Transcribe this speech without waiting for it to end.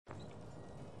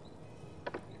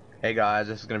Hey guys,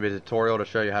 this is going to be a tutorial to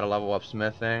show you how to level up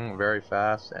smithing very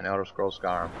fast in Elder Scrolls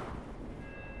Skyrim.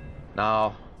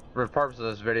 Now, for the purpose of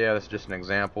this video, this is just an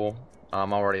example.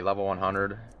 I'm already level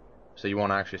 100, so you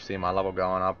won't actually see my level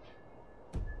going up.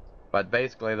 But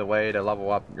basically, the way to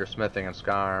level up your smithing in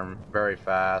Skyrim very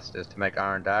fast is to make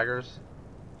iron daggers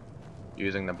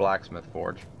using the blacksmith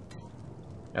forge.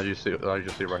 As you see right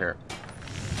here.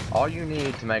 All you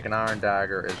need to make an iron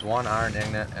dagger is one iron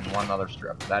ingot and one leather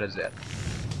strip. That is it.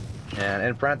 And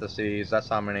in parentheses, that's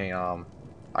how many I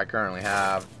currently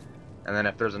have. And then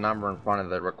if there's a number in front of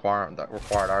the required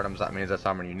items, that means that's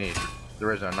how many you need.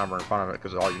 There isn't a number in front of it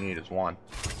because all you need is one.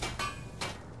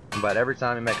 But every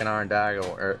time you make an iron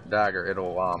dagger,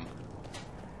 it'll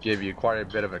give you quite a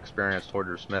bit of experience toward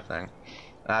your smithing.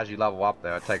 As you level up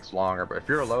though, it takes longer. But if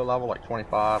you're a low level, like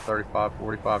 25, 35,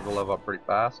 45, you'll level up pretty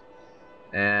fast.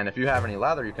 And if you have any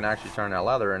leather, you can actually turn that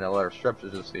leather into leather strips,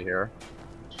 as you see here.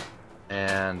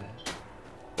 And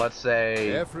let's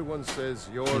say everyone says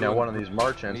you know, one of these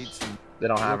merchants, they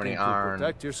don't have any iron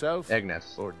ingots.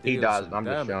 He does. I'm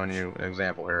just showing you an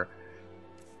example here.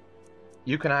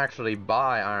 You can actually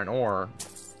buy iron ore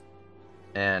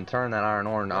and turn that iron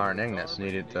ore into iron ingots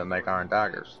needed to make iron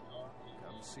daggers.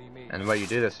 And the way you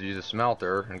do this is use a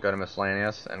smelter and go to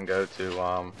miscellaneous and go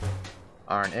to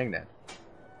iron ingot,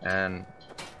 and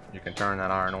you can turn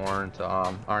that iron ore into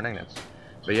iron ingots.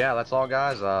 But yeah, that's all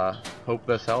guys. Hope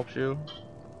this helps you.